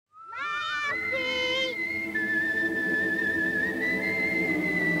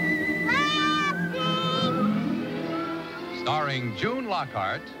starring June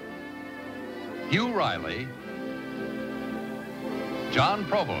Lockhart, Hugh Riley, John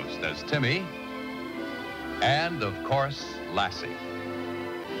Provost as Timmy, and, of course, Lassie.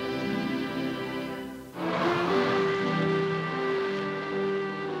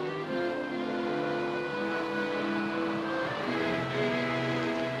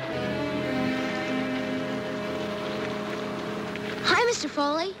 Hi, Mr.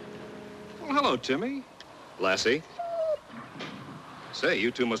 Foley. Oh, hello, Timmy. Lassie. Say,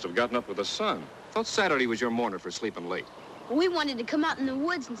 you two must have gotten up with the sun. Thought Saturday was your morning for sleeping late. We wanted to come out in the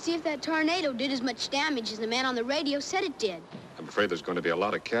woods and see if that tornado did as much damage as the man on the radio said it did. I'm afraid there's going to be a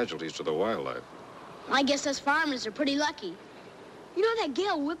lot of casualties to the wildlife. I guess us farmers are pretty lucky. You know, that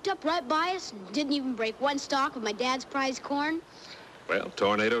gale whipped up right by us and didn't even break one stalk of my dad's prize corn? Well,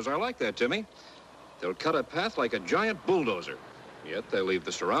 tornadoes are like that, Timmy. They'll cut a path like a giant bulldozer, yet they'll leave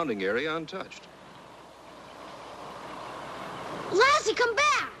the surrounding area untouched. Lassie, come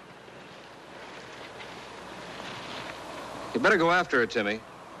back! You better go after her, Timmy.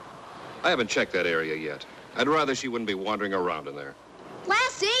 I haven't checked that area yet. I'd rather she wouldn't be wandering around in there.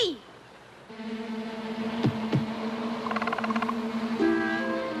 Lassie!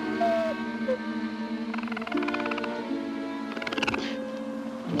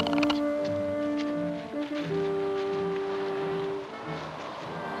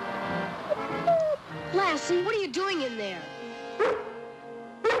 Lassie, what are you doing in there?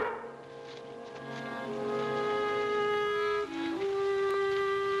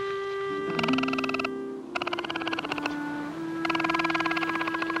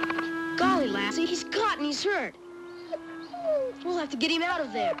 Golly, Lassie, he's caught and he's hurt. We'll have to get him out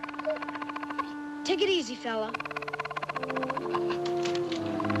of there. Take it easy, fella.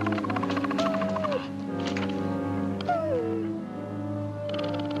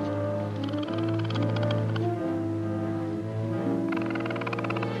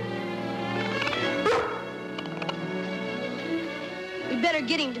 We better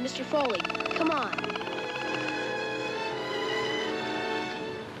get him to Mr. Foley. Come on.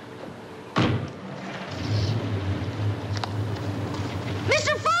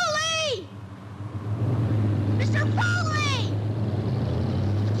 Mr. Foley! Mr. Foley!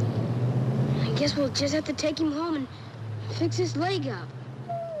 I guess we'll just have to take him home and fix his leg up.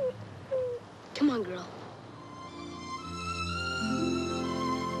 Come on, girl.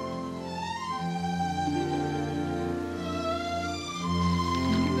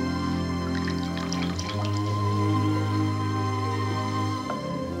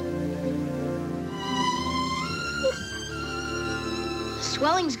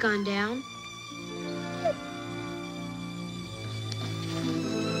 Swelling's gone down.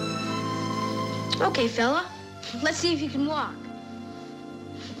 Okay, fella. Let's see if you can walk.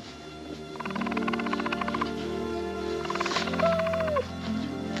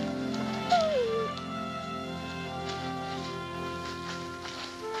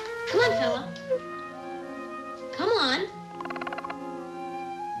 Come on, fella. Come on.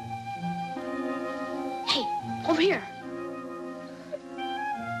 Hey, over here.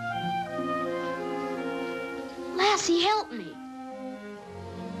 Lassie, help me.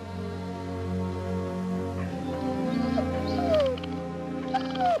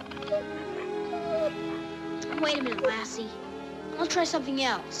 Wait a minute, Lassie. I'll try something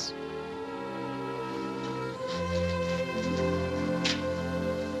else.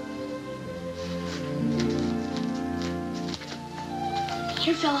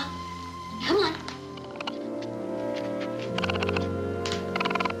 Here, fella. Come on.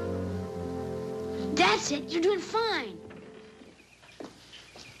 That's it. You're doing fine.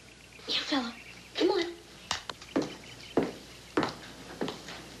 Here, fella. Come on.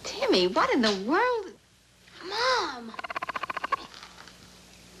 Timmy, what in the world? Mom!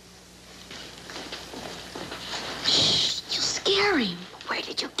 Shh, you'll scare him. Where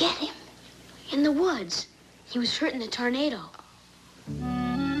did you get him? In the woods. He was hurt in the tornado.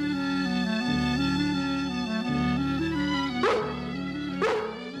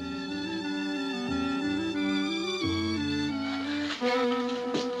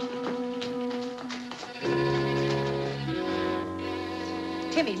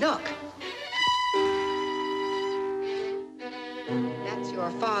 Timmy, look. That's your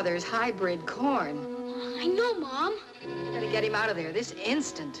father's hybrid corn. I know, Mom. You gotta get him out of there this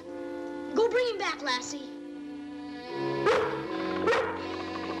instant. Go bring him back, Lassie.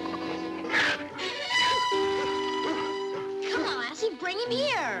 Come on, Lassie, bring him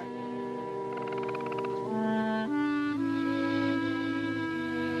here.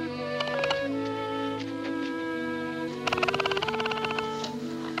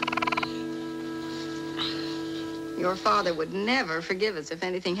 Your father would never forgive us if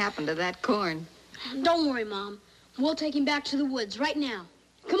anything happened to that corn. Don't worry, Mom. We'll take him back to the woods right now.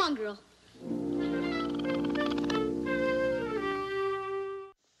 Come on, girl.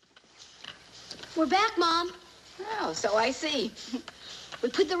 We're back, Mom. Oh, so I see. We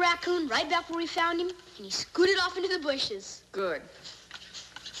put the raccoon right back where we found him, and he scooted off into the bushes. Good.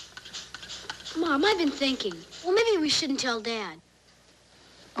 Mom, I've been thinking. Well, maybe we shouldn't tell Dad.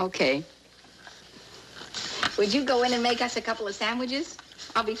 Okay. Would you go in and make us a couple of sandwiches?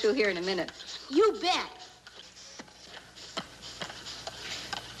 I'll be through here in a minute. You bet.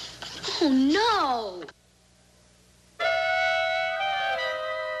 Oh, no.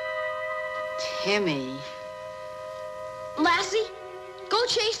 Timmy. Lassie, go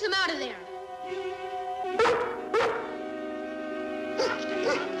chase them out of there.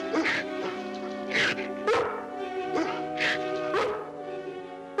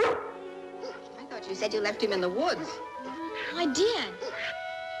 I thought you said you left him in the woods. I did.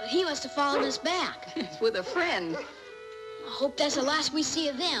 But he must have followed us back. With a friend. I hope that's the last we see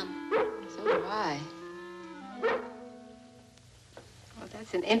of them. So do I. Well,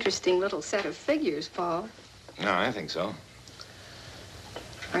 that's an interesting little set of figures, Paul. No, I think so.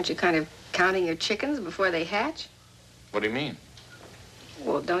 Aren't you kind of counting your chickens before they hatch? What do you mean?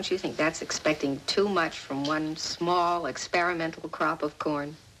 Well, don't you think that's expecting too much from one small experimental crop of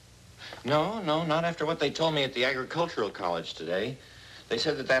corn? No, not after what they told me at the agricultural college today. They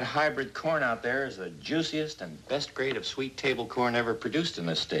said that hybrid corn out there is the juiciest and best grade of sweet table corn ever produced in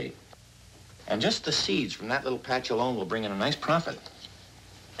this state. And just the seeds from that little patch alone will bring in a nice profit.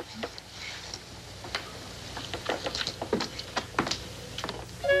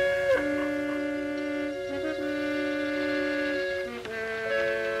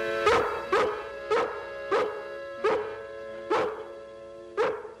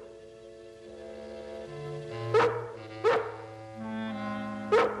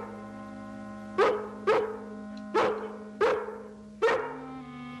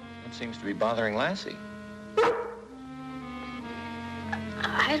 Seems to be bothering Lassie.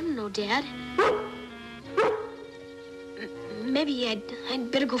 I don't know, Dad. Maybe I'd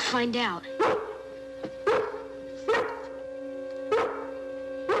better go find out.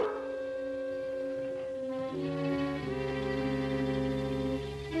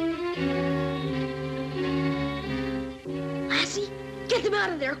 Lassie, get them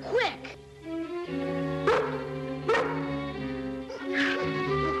out of there, quick!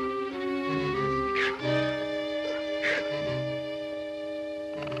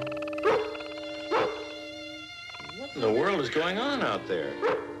 What in the world is going on out there?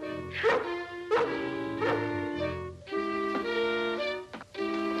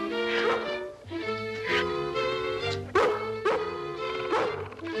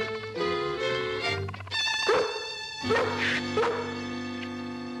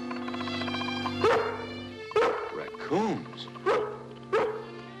 Racoons.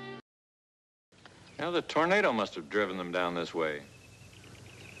 Now, the tornado must have driven them down this way.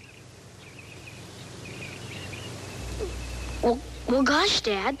 Well, gosh,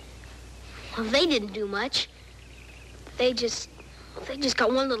 Dad. Well, they didn't do much. They just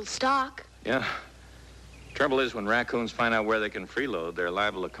got one little stalk. Yeah. Trouble is, when raccoons find out where they can freeload, they're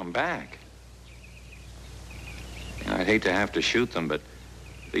liable to come back. You know, I'd hate to have to shoot them, but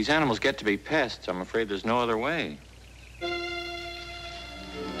these animals get to be pests. I'm afraid there's no other way.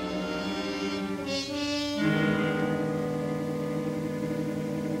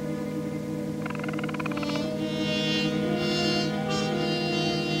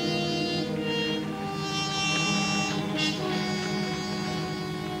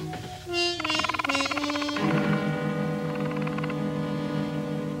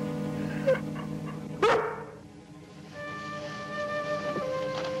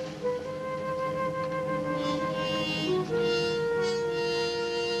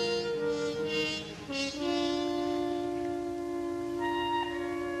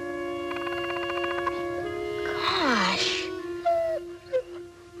 Gosh.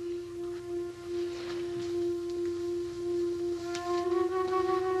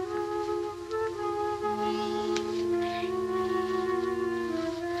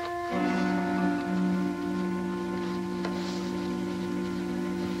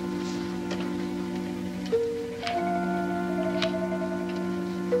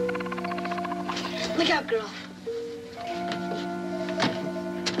 Look out, girl.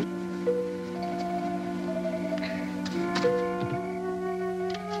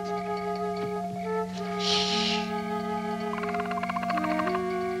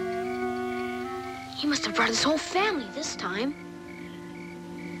 He must have brought his whole family this time.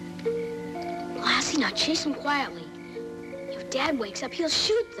 Lassie, now chase him quietly. Dad wakes up, he'll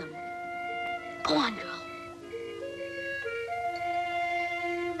shoot them. Go on, girl.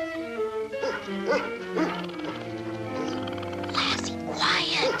 Lassie,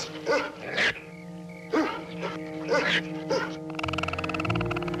 quiet.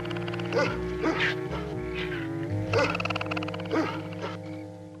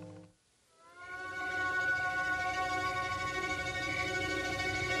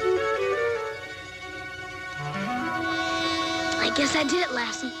 I guess I did it,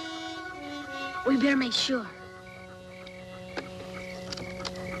 Lassie. We better make sure.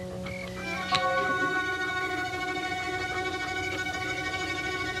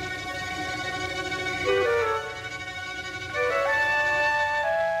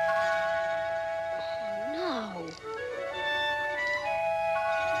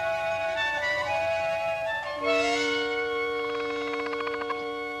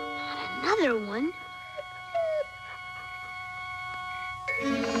 Another one.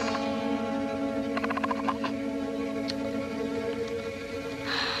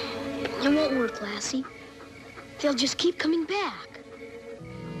 It won't work, Lassie. They'll just keep coming back.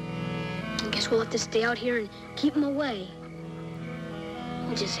 I guess we'll have to stay out here and keep them away.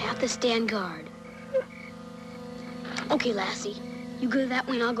 We'll just have to stand guard. Okay, Lassie. You go that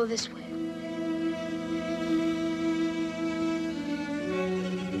way and I'll go this way.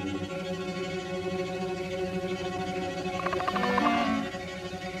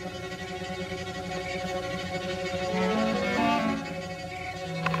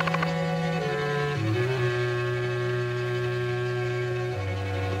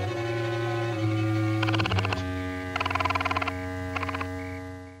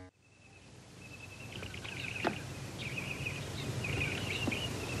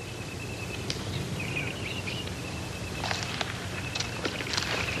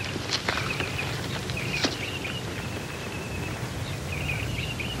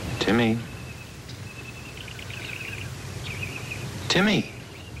 Timmy. Timmy.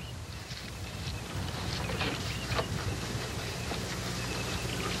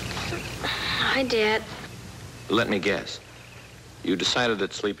 Hi, Dad. Let me guess. You decided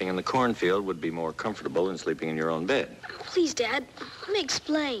that sleeping in the cornfield would be more comfortable than sleeping in your own bed. Please, Dad, let me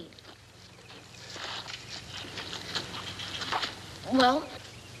explain. Well,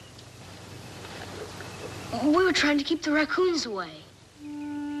 we were trying to keep the raccoons away.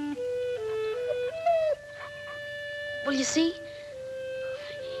 Well, you see,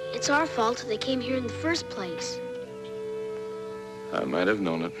 it's our fault that they came here in the first place. I might have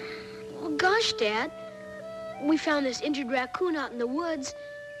known it. Well, gosh, Dad. We found this injured raccoon out in the woods,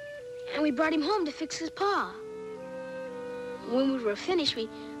 and we brought him home to fix his paw. When we were finished,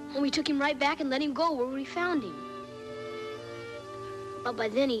 we took him right back and let him go where we found him. But by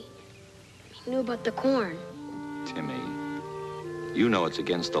then, he knew about the corn. Timmy, you know it's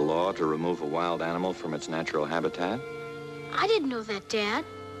against the law to remove a wild animal from its natural habitat? I didn't know that, Dad.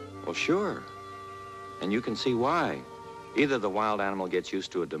 Well, sure. And you can see why. Either the wild animal gets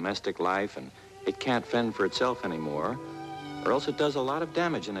used to a domestic life and it can't fend for itself anymore, or else it does a lot of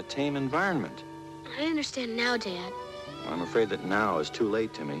damage in a tame environment. I understand now, Dad. Well, I'm afraid that now is too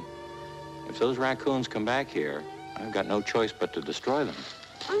late, Timmy. If those raccoons come back here, I've got no choice but to destroy them.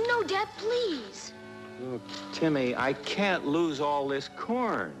 Oh, no, Dad, please. Look, Timmy, I can't lose all this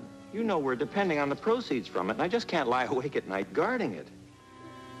corn. You know we're depending on the proceeds from it, and I just can't lie awake at night guarding it.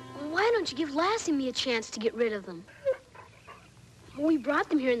 Why don't you give Lassie and me a chance to get rid of them? We brought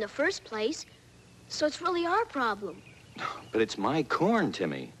them here in the first place, so it's really our problem. But it's my corn,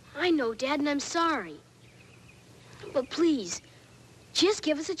 Timmy. I know, Dad, and I'm sorry. But please, just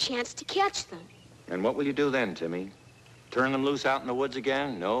give us a chance to catch them. And what will you do then, Timmy? Turn them loose out in the woods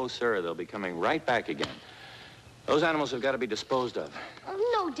again? No, sir, they'll be coming right back again. Those animals have got to be disposed of. Oh,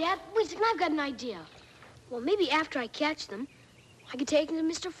 no, Dad. Wait a second, I've got an idea. Well, maybe after I catch them, I could take them to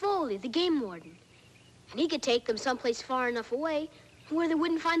Mr. Foley, the game warden. And he could take them someplace far enough away where they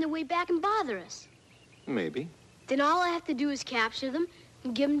wouldn't find their way back and bother us. Maybe. Then all I have to do is capture them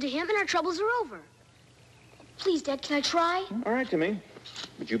and give them to him, and our troubles are over. Please, Dad, can I try? All right, Timmy.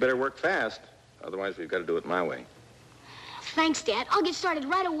 But you better work fast. Otherwise, we've got to do it my way. Thanks, Dad. I'll get started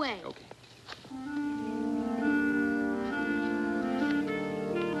right away. Okay.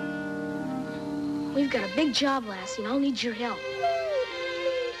 We've got a big job, Lassie, and I'll need your help.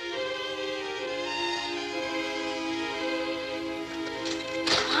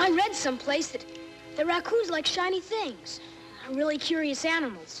 I read someplace that the raccoons like shiny things. They're really curious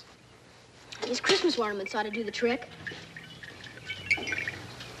animals. These Christmas ornaments ought to do the trick.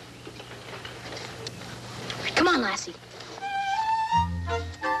 Come on, Lassie.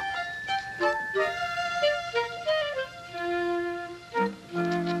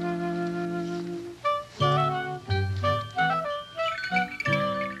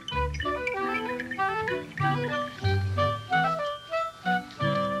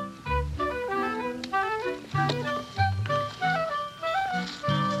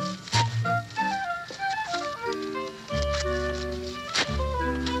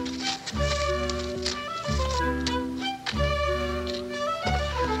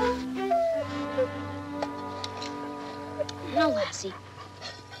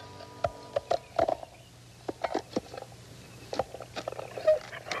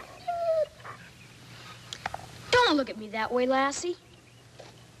 Don't look at me that way, Lassie.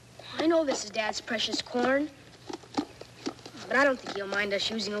 I know this is Dad's precious corn. But I don't think he'll mind us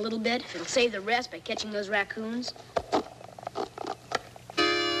using a little bit if it'll save the rest by catching those raccoons.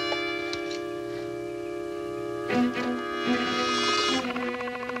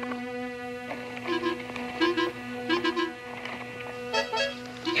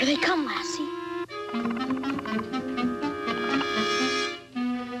 Here they come, Lassie.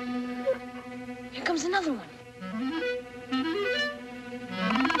 Here comes another one.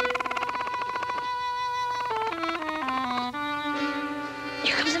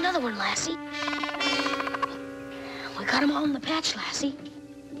 Here comes another one, Lassie. We got them all in the patch, Lassie.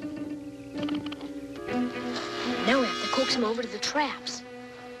 Now we have to coax them over to the traps.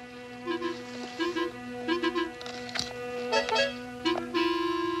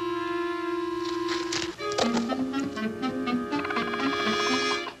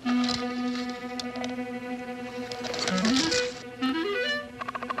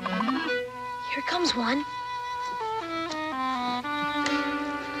 Here comes one.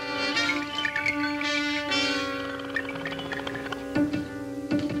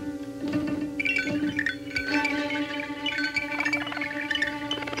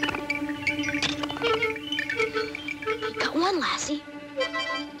 Got one, Lassie.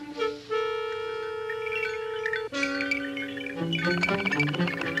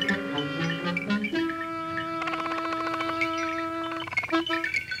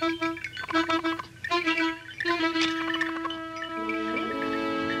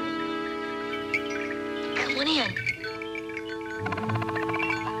 Come on in.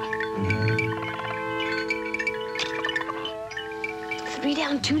 Three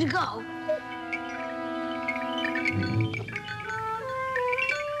down, two to go.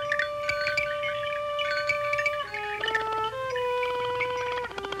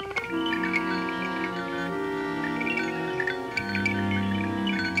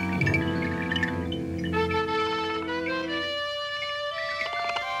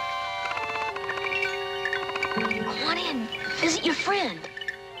 Come on in. Visit your friend.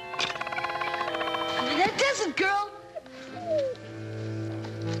 That does it, girl.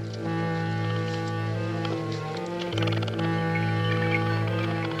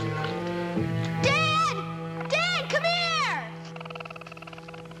 Dad! Dad, come here!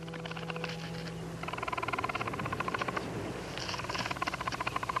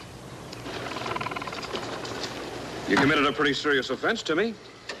 You committed a pretty serious offense, Timmy.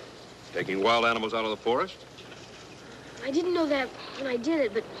 Taking wild animals out of the forest. I didn't know that when I did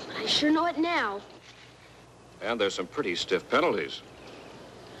it, but I sure know it now. And there's some pretty stiff penalties.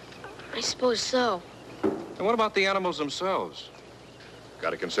 I suppose so. And what about the animals themselves?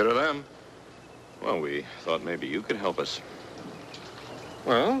 Got to consider them. Well, we thought maybe you could help us.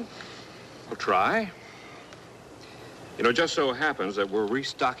 Well, we'll try. You know, it just so happens that we're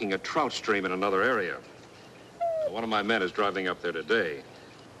restocking a trout stream in another area. One of my men is driving up there today.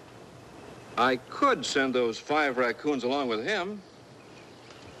 I could send those 5 raccoons along with him.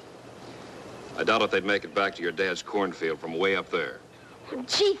 I doubt if they'd make it back to your dad's cornfield from way up there.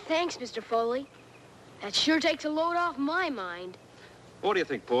 Gee, thanks, Mr. Foley. That sure takes a load off my mind. What do you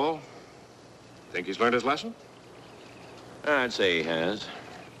think, Paul? Think he's learned his lesson? I'd say he has.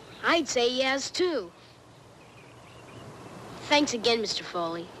 I'd say he has, too. Thanks again, Mr.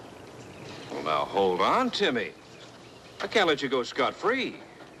 Foley. Well, now, hold on, Timmy. I can't let you go scot-free.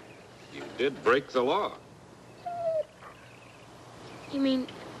 You did break the law. You mean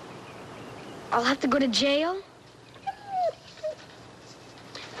I'll have to go to jail?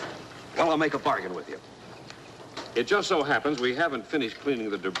 Well, I'll make a bargain with you. It just so happens we haven't finished cleaning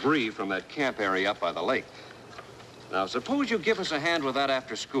the debris from that camp area up by the lake. Now, suppose you give us a hand with that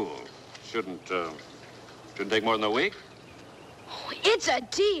after school. Shouldn't take more than a week. Oh, it's a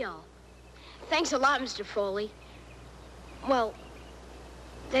deal. Thanks a lot, Mr. Foley. Well,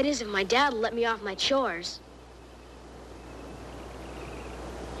 that is if my dad will let me off my chores.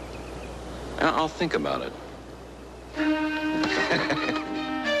 I'll think about it.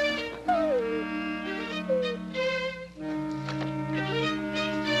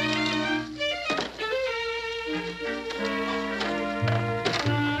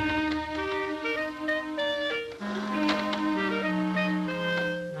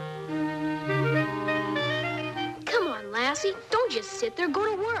 Come on, Lassie. Don't just sit there. Go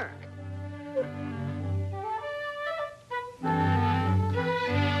to work.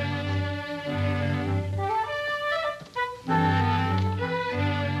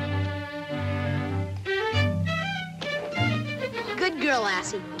 Good girl,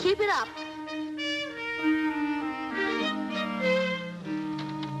 Lassie. Keep it up.